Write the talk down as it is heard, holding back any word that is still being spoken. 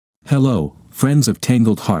Hello, friends of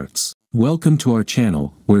Tangled Hearts. Welcome to our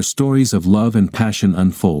channel, where stories of love and passion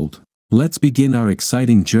unfold. Let's begin our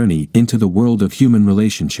exciting journey into the world of human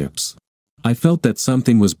relationships. I felt that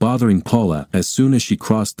something was bothering Paula as soon as she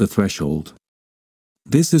crossed the threshold.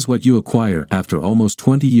 This is what you acquire after almost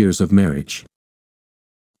 20 years of marriage.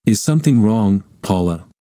 Is something wrong, Paula?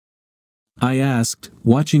 I asked,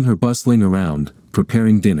 watching her bustling around,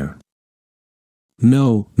 preparing dinner.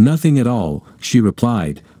 No, nothing at all, she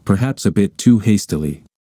replied, perhaps a bit too hastily.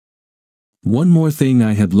 One more thing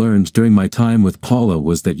I had learned during my time with Paula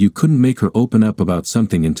was that you couldn't make her open up about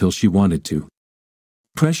something until she wanted to.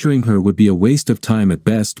 Pressuring her would be a waste of time at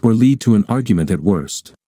best or lead to an argument at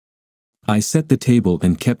worst. I set the table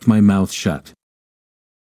and kept my mouth shut.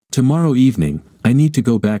 Tomorrow evening, I need to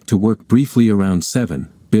go back to work briefly around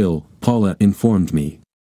 7, Bill, Paula informed me.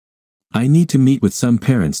 I need to meet with some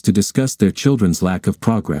parents to discuss their children's lack of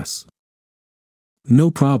progress.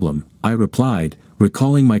 No problem, I replied,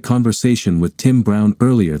 recalling my conversation with Tim Brown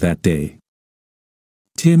earlier that day.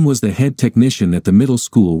 Tim was the head technician at the middle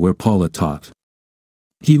school where Paula taught.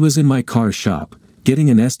 He was in my car shop,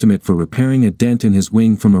 getting an estimate for repairing a dent in his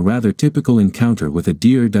wing from a rather typical encounter with a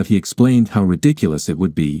deer. He explained how ridiculous it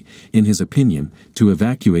would be, in his opinion, to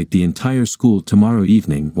evacuate the entire school tomorrow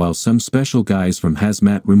evening while some special guys from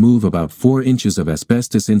hazmat remove about 4 inches of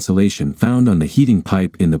asbestos insulation found on the heating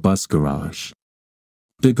pipe in the bus garage.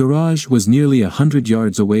 The garage was nearly 100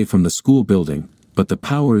 yards away from the school building, but the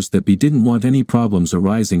powers that be didn't want any problems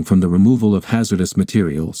arising from the removal of hazardous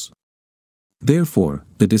materials. Therefore,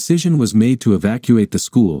 the decision was made to evacuate the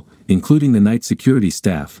school, including the night security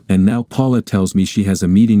staff, and now Paula tells me she has a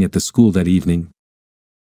meeting at the school that evening.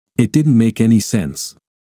 It didn't make any sense.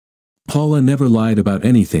 Paula never lied about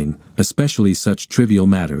anything, especially such trivial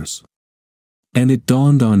matters. And it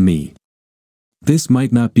dawned on me. This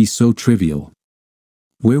might not be so trivial.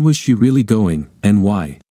 Where was she really going, and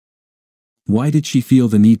why? Why did she feel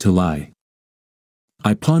the need to lie?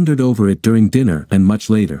 I pondered over it during dinner and much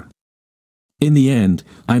later. In the end,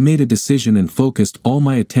 I made a decision and focused all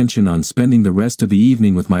my attention on spending the rest of the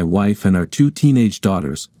evening with my wife and our 2 teenage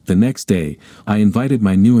daughters. The next day, I invited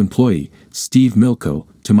my new employee, Steve Milko,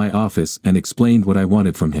 to my office and explained what I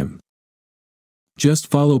wanted from him. Just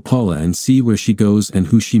follow Paula and see where she goes and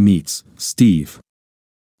who she meets, Steve.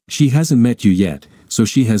 She hasn't met you yet, so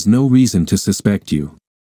she has no reason to suspect you.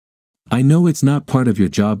 I know it's not part of your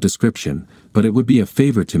job description, but it would be a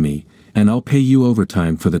favor to me, and I'll pay you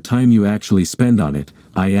overtime for the time you actually spend on it,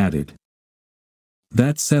 I added.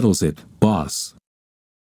 That settles it, boss.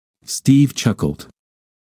 Steve chuckled.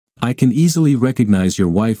 I can easily recognize your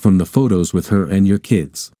wife from the photos with her and your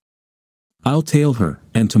kids. I'll tail her,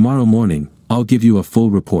 and tomorrow morning, I'll give you a full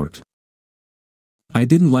report. I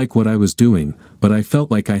didn't like what I was doing, but I felt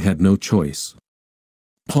like I had no choice.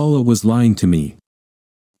 Paula was lying to me.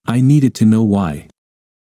 I needed to know why.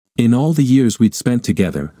 In all the years we'd spent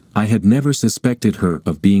together, I had never suspected her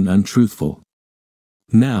of being untruthful.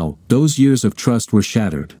 Now, those years of trust were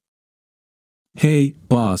shattered. Hey,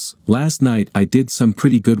 boss, last night I did some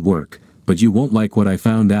pretty good work, but you won't like what I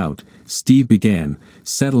found out, Steve began,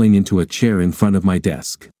 settling into a chair in front of my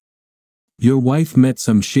desk. Your wife met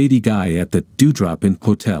some shady guy at the Dewdrop Inn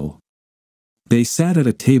Hotel. They sat at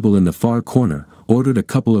a table in the far corner, ordered a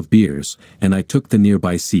couple of beers, and I took the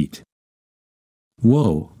nearby seat.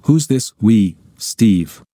 Whoa, who's this we,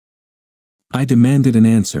 Steve? I demanded an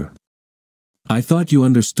answer. I thought you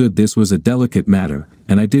understood this was a delicate matter,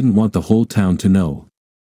 and I didn't want the whole town to know.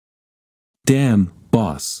 Damn,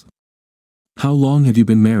 boss. How long have you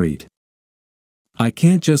been married? I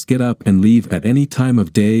can't just get up and leave at any time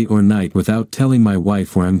of day or night without telling my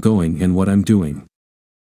wife where I'm going and what I'm doing.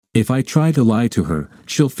 If I try to lie to her,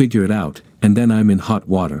 she'll figure it out, and then I'm in hot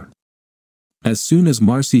water. As soon as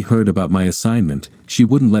Marcy heard about my assignment, she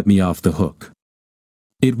wouldn't let me off the hook.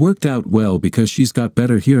 It worked out well because she's got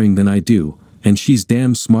better hearing than I do, and she's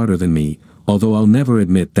damn smarter than me, although I'll never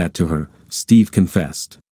admit that to her, Steve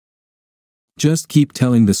confessed. Just keep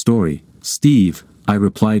telling the story, Steve, I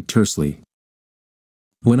replied tersely.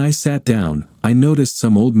 When I sat down, I noticed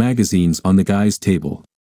some old magazines on the guy's table.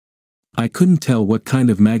 I couldn't tell what kind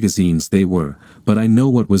of magazines they were, but I know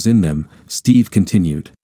what was in them, Steve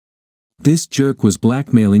continued. This jerk was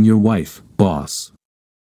blackmailing your wife, boss.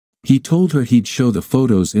 He told her he'd show the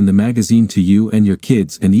photos in the magazine to you and your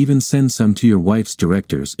kids and even send some to your wife's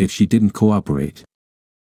directors if she didn't cooperate.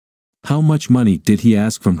 How much money did he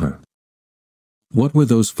ask from her? What were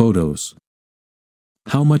those photos?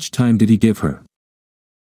 How much time did he give her?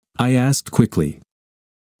 I asked quickly.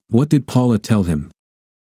 What did Paula tell him?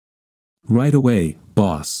 Right away,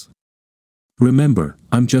 boss. Remember,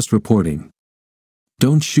 I'm just reporting.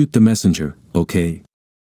 Don't shoot the messenger, okay?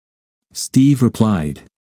 Steve replied.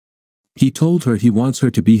 He told her he wants her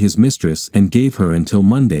to be his mistress and gave her until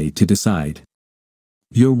Monday to decide.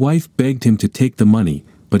 Your wife begged him to take the money,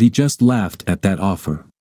 but he just laughed at that offer.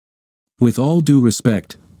 With all due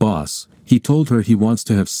respect, boss, he told her he wants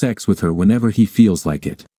to have sex with her whenever he feels like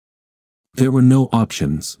it. There were no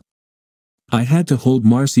options. I had to hold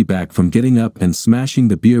Marcy back from getting up and smashing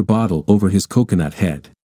the beer bottle over his coconut head.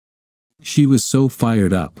 She was so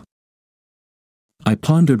fired up. I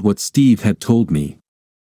pondered what Steve had told me.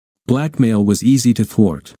 Blackmail was easy to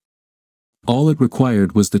thwart. All it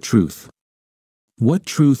required was the truth. What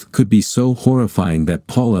truth could be so horrifying that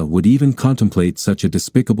Paula would even contemplate such a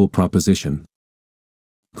despicable proposition?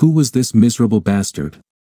 Who was this miserable bastard?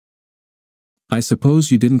 I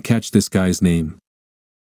suppose you didn't catch this guy's name?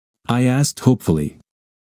 I asked hopefully.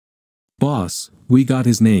 Boss, we got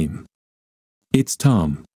his name. It's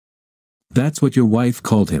Tom. That's what your wife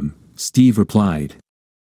called him, Steve replied.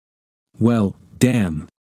 Well, damn.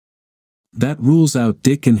 That rules out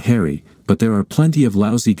Dick and Harry, but there are plenty of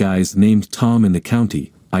lousy guys named Tom in the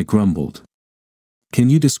county, I grumbled. Can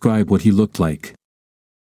you describe what he looked like?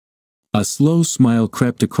 A slow smile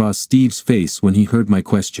crept across Steve's face when he heard my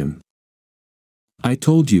question. I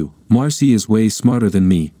told you, Marcy is way smarter than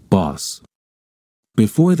me, boss.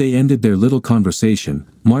 Before they ended their little conversation,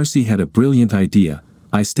 Marcy had a brilliant idea.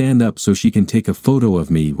 I stand up so she can take a photo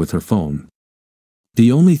of me with her phone.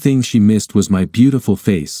 The only thing she missed was my beautiful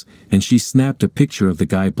face, and she snapped a picture of the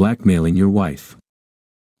guy blackmailing your wife.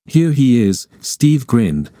 Here he is, Steve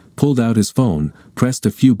grinned, pulled out his phone, pressed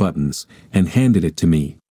a few buttons, and handed it to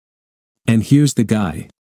me. And here's the guy.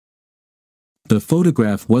 The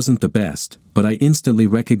photograph wasn't the best, but I instantly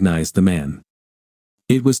recognized the man.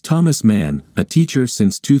 It was Thomas Mann, a teacher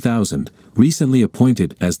since 2000, recently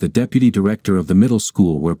appointed as the deputy director of the middle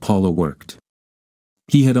school where Paula worked.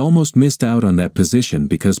 He had almost missed out on that position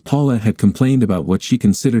because Paula had complained about what she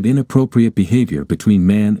considered inappropriate behavior between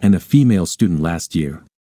Mann and a female student last year.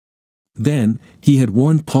 Then, he had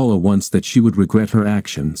warned Paula once that she would regret her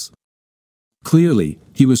actions. Clearly,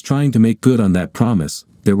 he was trying to make good on that promise.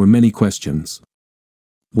 There were many questions.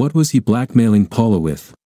 What was he blackmailing Paula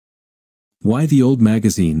with? Why the old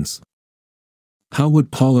magazines? How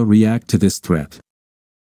would Paula react to this threat?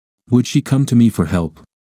 Would she come to me for help?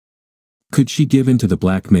 Could she give in to the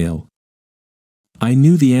blackmail? I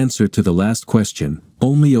knew the answer to the last question,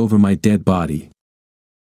 only over my dead body.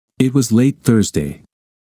 It was late Thursday.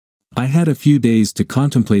 I had a few days to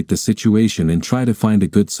contemplate the situation and try to find a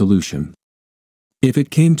good solution. If it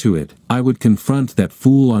came to it, I would confront that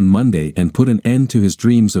fool on Monday and put an end to his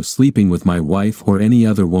dreams of sleeping with my wife or any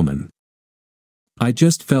other woman. I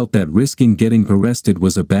just felt that risking getting arrested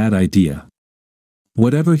was a bad idea.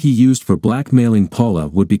 Whatever he used for blackmailing Paula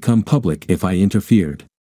would become public if I interfered.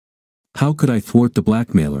 How could I thwart the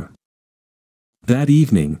blackmailer? That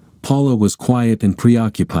evening, Paula was quiet and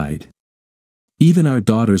preoccupied. Even our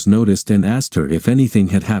daughters noticed and asked her if anything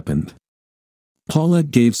had happened. Paula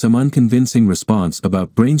gave some unconvincing response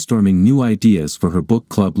about brainstorming new ideas for her book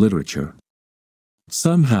club literature.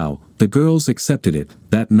 Somehow, the girls accepted it.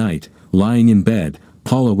 That night, lying in bed,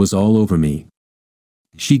 Paula was all over me.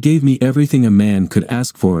 She gave me everything a man could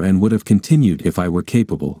ask for and would have continued if I were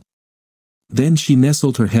capable. Then she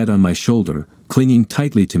nestled her head on my shoulder, clinging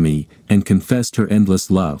tightly to me, and confessed her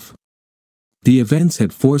endless love. The events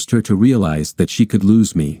had forced her to realize that she could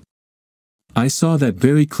lose me. I saw that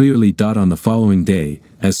very clearly. On the following day,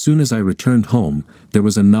 as soon as I returned home, there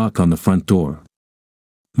was a knock on the front door.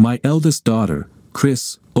 My eldest daughter,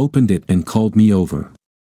 Chris, opened it and called me over.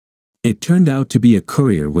 It turned out to be a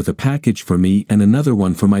courier with a package for me and another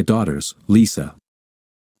one for my daughters, Lisa.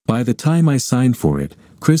 By the time I signed for it,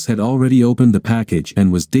 Chris had already opened the package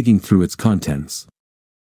and was digging through its contents.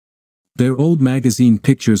 They're old magazine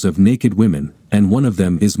pictures of naked women, and one of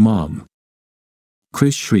them is Mom.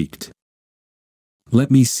 Chris shrieked. Let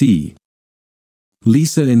me see.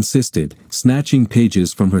 Lisa insisted, snatching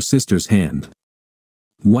pages from her sister's hand.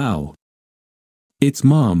 Wow. It's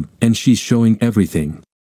Mom, and she's showing everything.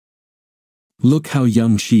 Look how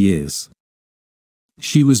young she is.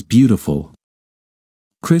 She was beautiful.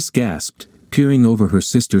 Chris gasped, peering over her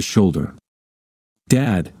sister's shoulder.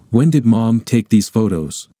 Dad, when did Mom take these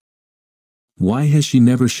photos? Why has she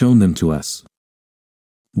never shown them to us?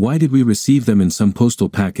 Why did we receive them in some postal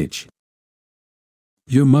package?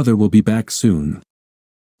 Your mother will be back soon.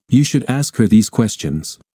 You should ask her these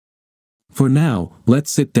questions. For now, let's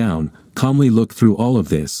sit down, calmly look through all of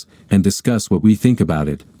this, and discuss what we think about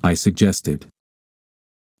it, I suggested.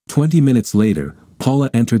 20 minutes later, Paula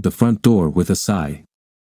entered the front door with a sigh.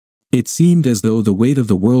 It seemed as though the weight of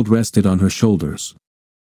the world rested on her shoulders.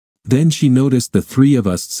 Then she noticed the three of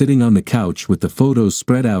us sitting on the couch with the photos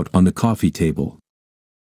spread out on the coffee table.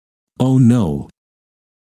 Oh no!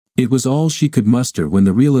 It was all she could muster when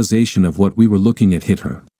the realization of what we were looking at hit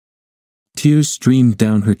her. Tears streamed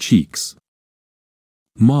down her cheeks.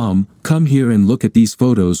 "Mom, come here and look at these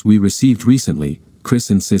photos we received recently,"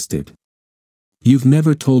 Chris insisted. "You've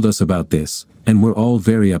never told us about this, and we're all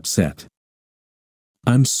very upset."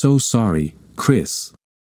 "I'm so sorry, Chris.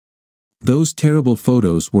 Those terrible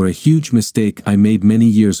photos were a huge mistake I made many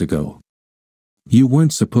years ago. You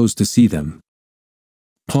weren't supposed to see them,"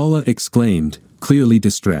 Paula exclaimed, clearly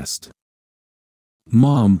distressed.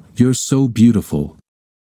 "Mom, you're so beautiful.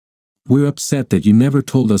 We're upset that you never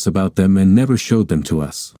told us about them and never showed them to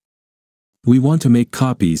us. We want to make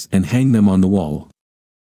copies and hang them on the wall.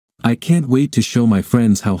 I can't wait to show my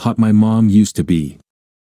friends how hot my mom used to be,"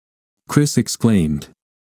 Chris exclaimed.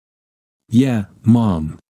 "Yeah,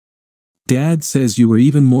 Mom. Dad says you were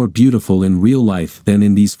even more beautiful in real life than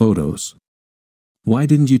in these photos. Why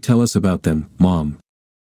didn't you tell us about them, Mom?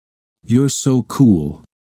 You're so cool."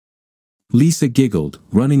 Lisa giggled,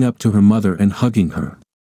 running up to her mother and hugging her.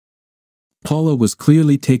 Paula was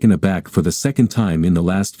clearly taken aback for the second time in the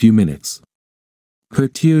last few minutes. Her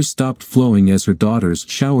tears stopped flowing as her daughters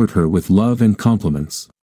showered her with love and compliments.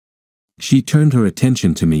 She turned her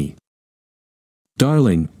attention to me.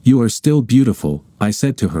 "Darling, you are still beautiful," I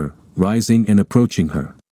said to her, rising and approaching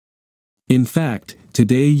her. "In fact,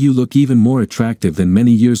 today you look even more attractive than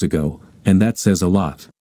many years ago, and that says a lot."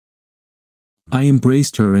 I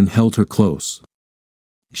embraced her and held her close.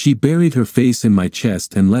 She buried her face in my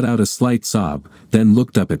chest and let out a slight sob, then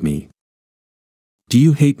looked up at me. "Do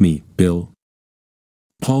you hate me, Bill?"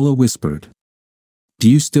 Paula whispered. "Do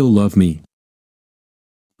you still love me?"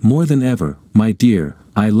 "More than ever, my dear,"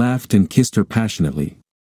 I laughed and kissed her passionately.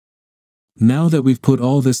 "Now that we've put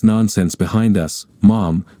all this nonsense behind us,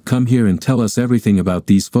 Mom, come here and tell us everything about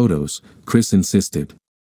these photos," Chris insisted.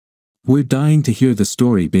 "We're dying to hear the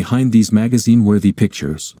story behind these magazine-worthy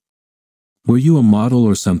pictures. Were you a model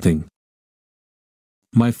or something?"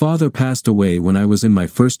 "My father passed away when I was in my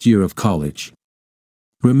first year of college.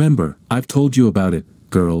 Remember, I've told you about it,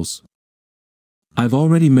 girls. I've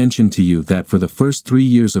already mentioned to you that for the first 3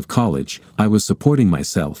 years of college, I was supporting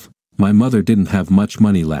myself. My mother didn't have much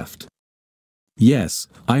money left. Yes,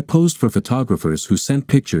 I posed for photographers who sent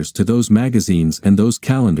pictures to those magazines and those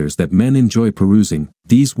calendars that men enjoy perusing.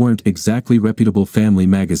 These weren't exactly reputable family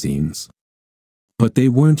magazines. But they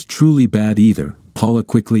weren't truly bad either," Paula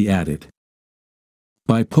quickly added.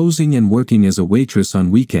 "By posing and working as a waitress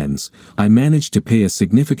on weekends, I managed to pay a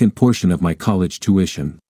significant portion of my college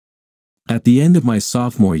tuition. At the end of my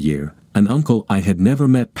sophomore year, an uncle I had never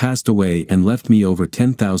met passed away and left me over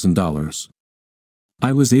 $10,000.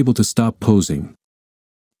 I was able to stop posing.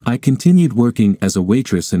 I continued working as a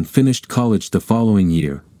waitress and finished college the following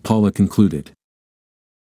year," Paula concluded.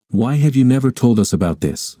 "Why have you never told us about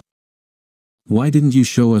this? Why didn't you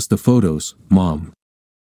show us the photos, Mom?"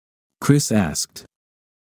 Chris asked.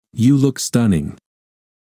 "You look stunning.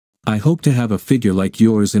 I hope to have a figure like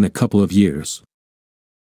yours in a couple of years."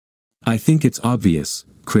 "I think it's obvious,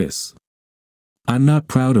 Chris. I'm not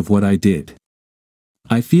proud of what I did.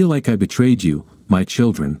 I feel like I betrayed you, my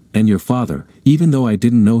children, and your father, even though I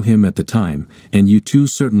didn't know him at the time, and you two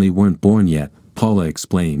certainly weren't born yet," Paula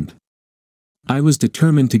explained. "I was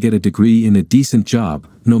determined to get a degree in a decent job,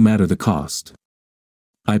 no matter the cost.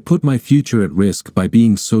 I put my future at risk by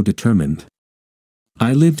being so determined.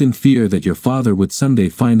 I lived in fear that your father would someday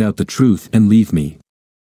find out the truth and leave me.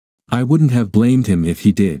 I wouldn't have blamed him if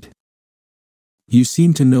he did." "You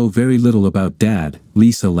seem to know very little about Dad,"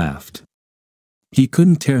 Lisa laughed. "He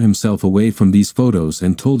couldn't tear himself away from these photos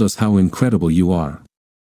and told us how incredible you are.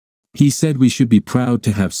 He said we should be proud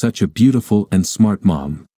to have such a beautiful and smart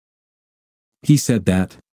mom." "He said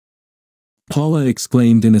that?" Paula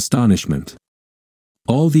exclaimed in astonishment.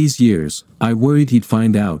 "All these years, I worried he'd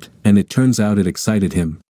find out, and it turns out it excited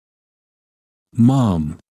him."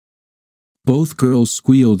 "Mom!" Both girls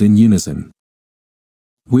squealed in unison.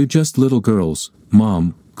 "We're just little girls,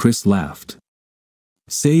 Mom," Chris laughed.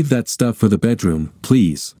 "Save that stuff for the bedroom,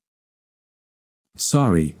 please."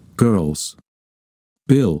 "Sorry, girls.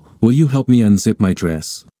 Bill, will you help me unzip my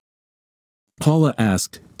dress?" Paula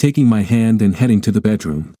asked, taking my hand and heading to the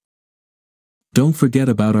bedroom. "Don't forget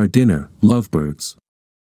about our dinner, lovebirds,"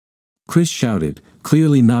 Chris shouted,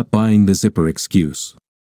 clearly not buying the zipper excuse.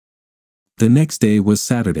 The next day was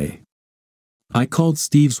Saturday. I called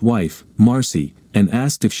Steve's wife, Marcy, and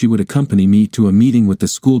asked if she would accompany me to a meeting with the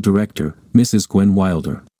school director, Mrs. Gwen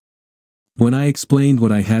Wilder. When I explained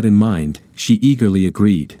what I had in mind, she eagerly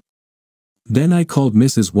agreed. Then I called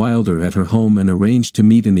Mrs. Wilder at her home and arranged to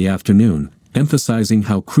meet in the afternoon, emphasizing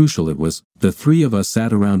how crucial it was. The three of us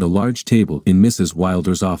sat around a large table in Mrs.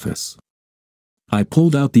 Wilder's office. I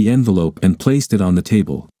pulled out the envelope and placed it on the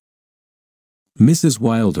table. "Mrs.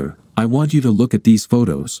 Wilder, I want you to look at these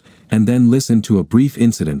photos, and then listen to a brief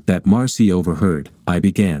incident that Marcy overheard," I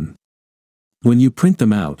began. "When you print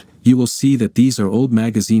them out, you will see that these are old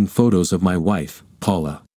magazine photos of my wife,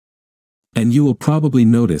 Paula. And you will probably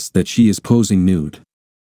notice that she is posing nude.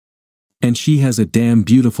 And she has a damn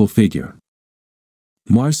beautiful figure,"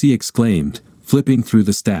 Marcy exclaimed, flipping through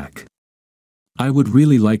the stack. "I would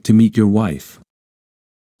really like to meet your wife.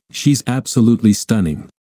 She's absolutely stunning.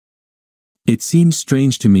 It seems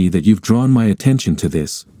strange to me that you've drawn my attention to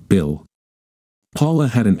this, Bill. Paula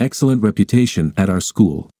had an excellent reputation at our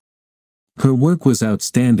school. Her work was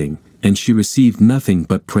outstanding, and she received nothing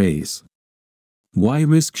but praise. Why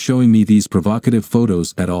risk showing me these provocative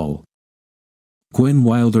photos at all?" Gwen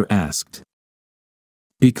Wilder asked.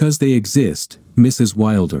 "Because they exist, Mrs.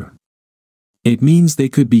 Wilder. It means they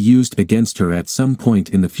could be used against her at some point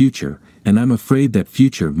in the future, and I'm afraid that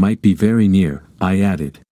future might be very near," I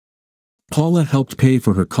added. "Paula helped pay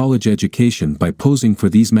for her college education by posing for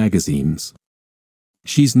these magazines.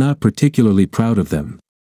 She's not particularly proud of them.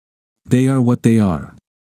 They are what they are.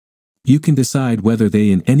 You can decide whether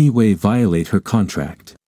they in any way violate her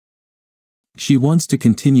contract. She wants to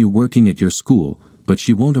continue working at your school, but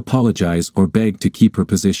she won't apologize or beg to keep her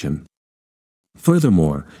position.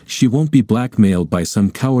 Furthermore, she won't be blackmailed by some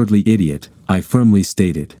cowardly idiot," I firmly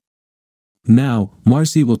stated. Now,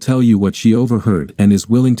 Marcy will tell you what she overheard and is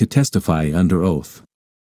willing to testify under oath.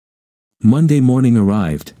 Monday morning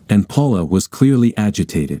arrived, and Paula was clearly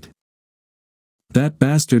agitated. "That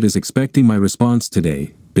bastard is expecting my response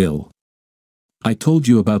today, Bill. I told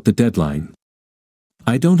you about the deadline.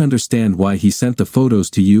 I don't understand why he sent the photos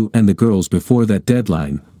to you and the girls before that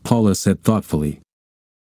deadline," Paula said thoughtfully.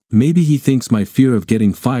 "Maybe he thinks my fear of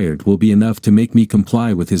getting fired will be enough to make me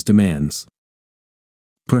comply with his demands."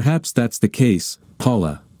 "Perhaps that's the case,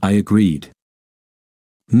 Paula," I agreed.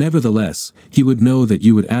 "Nevertheless, he would know that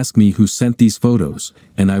you would ask me who sent these photos,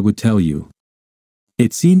 and I would tell you.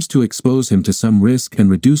 It seems to expose him to some risk and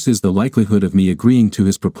reduces the likelihood of me agreeing to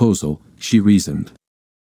his proposal," she reasoned.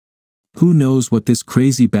 "Who knows what this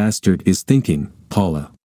crazy bastard is thinking,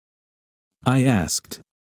 Paula?" I asked.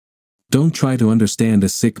 "Don't try to understand a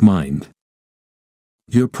sick mind."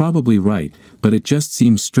 "You're probably right, but it just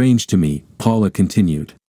seems strange to me," Paula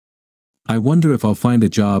continued. "I wonder if I'll find a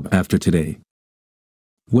job after today."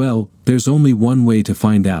 "Well, there's only one way to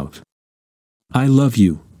find out. I love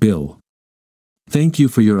you, Bill. Thank you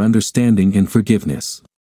for your understanding and forgiveness."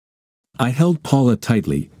 I held Paula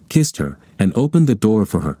tightly, kissed her, and opened the door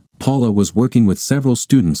for her. Paula was working with several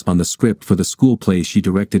students on the script for the school play she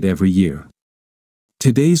directed every year.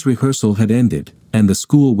 Today's rehearsal had ended, and the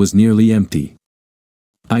school was nearly empty.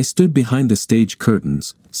 I stood behind the stage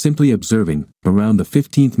curtains, simply observing. Around the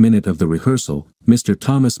 15th minute of the rehearsal, Mr.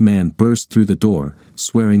 Thomas Mann burst through the door,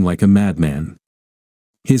 swearing like a madman.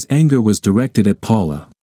 His anger was directed at Paula.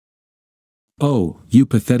 "Oh, you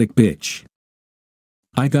pathetic bitch.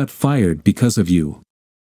 I got fired because of you.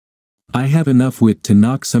 I have enough wit to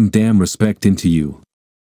knock some damn respect into you.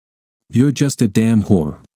 You're just a damn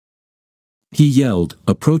whore," he yelled,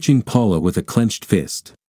 approaching Paula with a clenched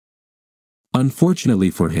fist.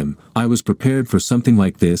 Unfortunately for him, I was prepared for something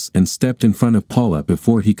like this and stepped in front of Paula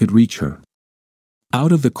before he could reach her.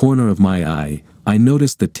 Out of the corner of my eye, I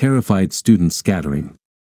noticed the terrified students scattering.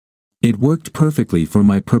 It worked perfectly for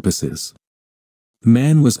my purposes.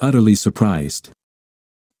 Mann was utterly surprised.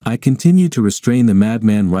 I continued to restrain the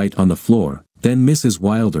madman right on the floor, then Mrs.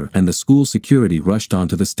 Wilder and the school security rushed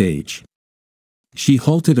onto the stage. She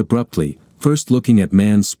halted abruptly, first looking at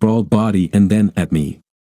Mann's sprawled body and then at me.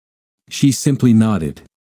 She simply nodded.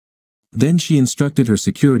 Then she instructed her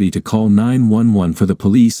security to call 911 for the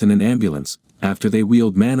police and an ambulance. After they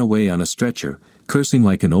wheeled Mann away on a stretcher, cursing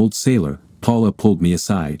like an old sailor, Paula pulled me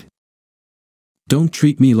aside. "Don't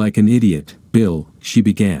treat me like an idiot, Bill," she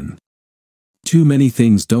began. "Too many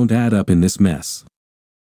things don't add up in this mess.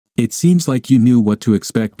 It seems like you knew what to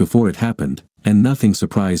expect before it happened, and nothing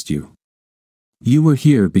surprised you. You were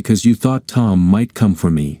here because you thought Tom might come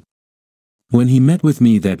for me. When he met with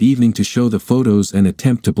me that evening to show the photos and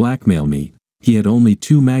attempt to blackmail me, he had only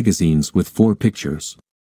 2 magazines with 4 pictures.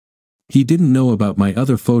 He didn't know about my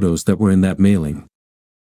other photos that were in that mailing.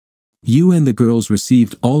 You and the girls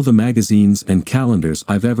received all the magazines and calendars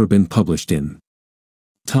I've ever been published in.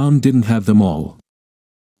 Tom didn't have them all.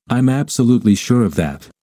 I'm absolutely sure of that.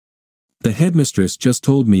 The headmistress just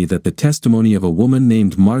told me that the testimony of a woman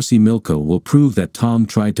named Marcy Milko will prove that Tom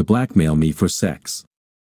tried to blackmail me for sex.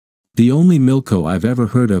 The only Milko I've ever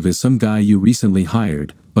heard of is some guy you recently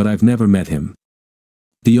hired, but I've never met him.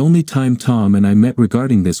 The only time Tom and I met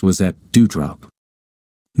regarding this was at Dewdrop.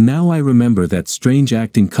 Now I remember that strange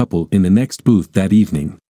acting couple in the next booth that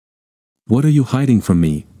evening. What are you hiding from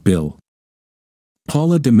me, Bill?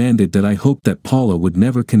 Paula demanded that I hoped that Paula would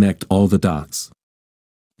never connect all the dots.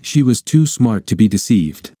 She was too smart to be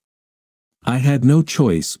deceived. I had no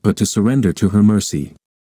choice but to surrender to her mercy.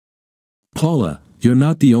 Paula, you're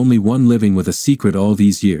not the only one living with a secret all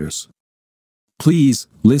these years. Please,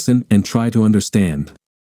 listen and try to understand.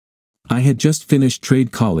 I had just finished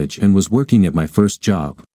trade college and was working at my first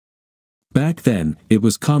job. Back then, it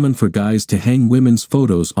was common for guys to hang women's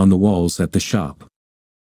photos on the walls at the shop.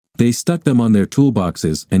 They stuck them on their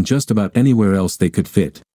toolboxes and just about anywhere else they could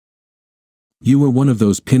fit. You were one of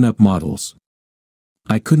those pin-up models.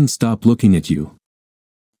 I couldn't stop looking at you.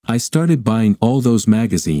 I started buying all those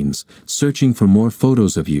magazines, searching for more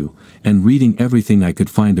photos of you, and reading everything I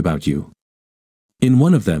could find about you. In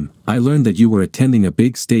one of them, I learned that you were attending a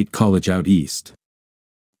big state college out east.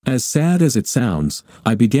 As sad as it sounds,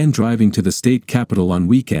 I began driving to the state capital on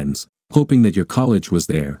weekends, hoping that your college was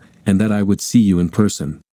there, and that I would see you in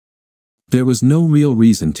person. There was no real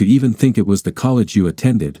reason to even think it was the college you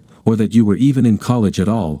attended, or that you were even in college at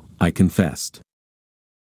all, I confessed.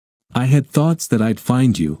 I had thoughts that I'd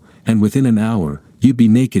find you, and within an hour, you'd be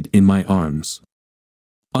naked in my arms.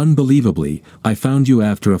 Unbelievably, I found you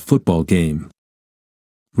after a football game.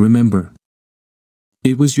 Remember?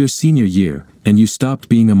 It was your senior year, and you stopped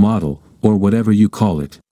being a model, or whatever you call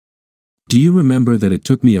it. Do you remember that it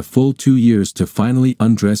took me a full 2 years to finally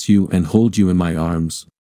undress you and hold you in my arms?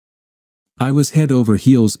 I was head over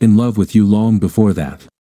heels in love with you long before that.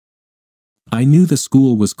 I knew the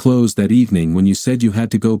school was closed that evening when you said you had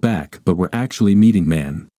to go back but were actually meeting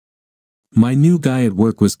man. My new guy at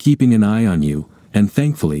work was keeping an eye on you, and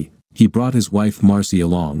thankfully, he brought his wife Marcy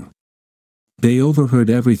along. They overheard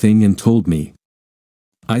everything and told me.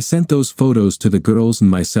 I sent those photos to the girls and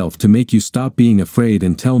myself to make you stop being afraid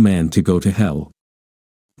and tell man to go to hell.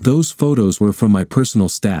 Those photos were from my personal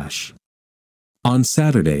stash. On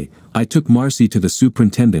Saturday, I took Marcy to the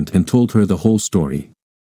superintendent and told her the whole story.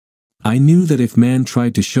 I knew that if man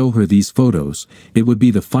tried to show her these photos, it would be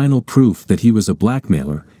the final proof that he was a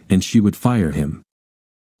blackmailer, and she would fire him.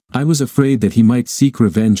 I was afraid that he might seek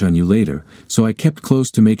revenge on you later, so I kept close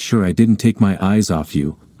to make sure I didn't take my eyes off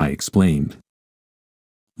you, I explained.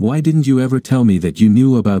 Why didn't you ever tell me that you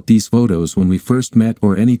knew about these photos when we first met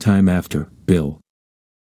or any time after, Bill?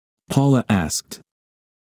 Paula asked.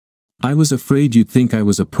 I was afraid you'd think I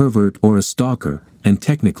was a pervert or a stalker, and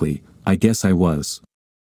technically, I guess I was.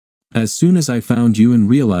 As soon as I found you and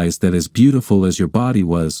realized that as beautiful as your body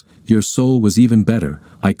was, your soul was even better,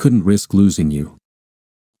 I couldn't risk losing you.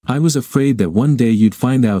 I was afraid that one day you'd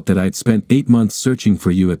find out that I'd spent 8 months searching for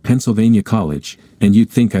you at Pennsylvania College, and you'd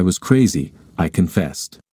think I was crazy, I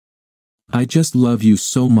confessed. I just love you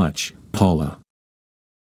so much, Paula.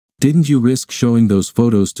 Didn't you risk showing those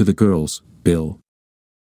photos to the girls, Bill?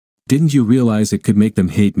 Didn't you realize it could make them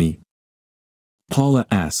hate me? Paula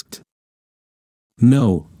asked.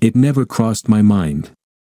 No, it never crossed my mind.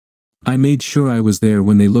 I made sure I was there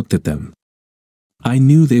when they looked at them. I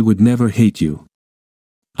knew they would never hate you.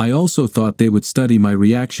 I also thought they would study my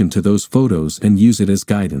reaction to those photos and use it as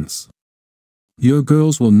guidance. Your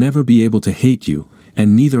girls will never be able to hate you,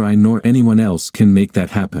 and neither I nor anyone else can make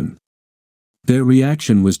that happen. Their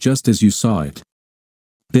reaction was just as you saw it.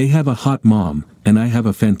 They have a hot mom, and I have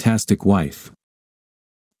a fantastic wife.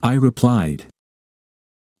 I replied.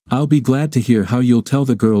 I'll be glad to hear how you'll tell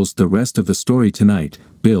the girls the rest of the story tonight,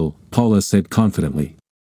 Bill, Paula said confidently.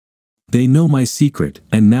 They know my secret,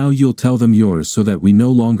 and now you'll tell them yours so that we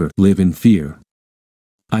no longer live in fear.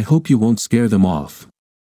 I hope you won't scare them off.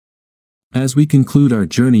 As we conclude our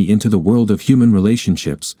journey into the world of human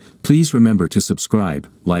relationships, please remember to subscribe,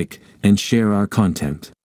 like, and share our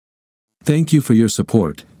content. Thank you for your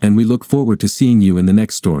support, and we look forward to seeing you in the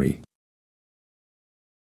next story.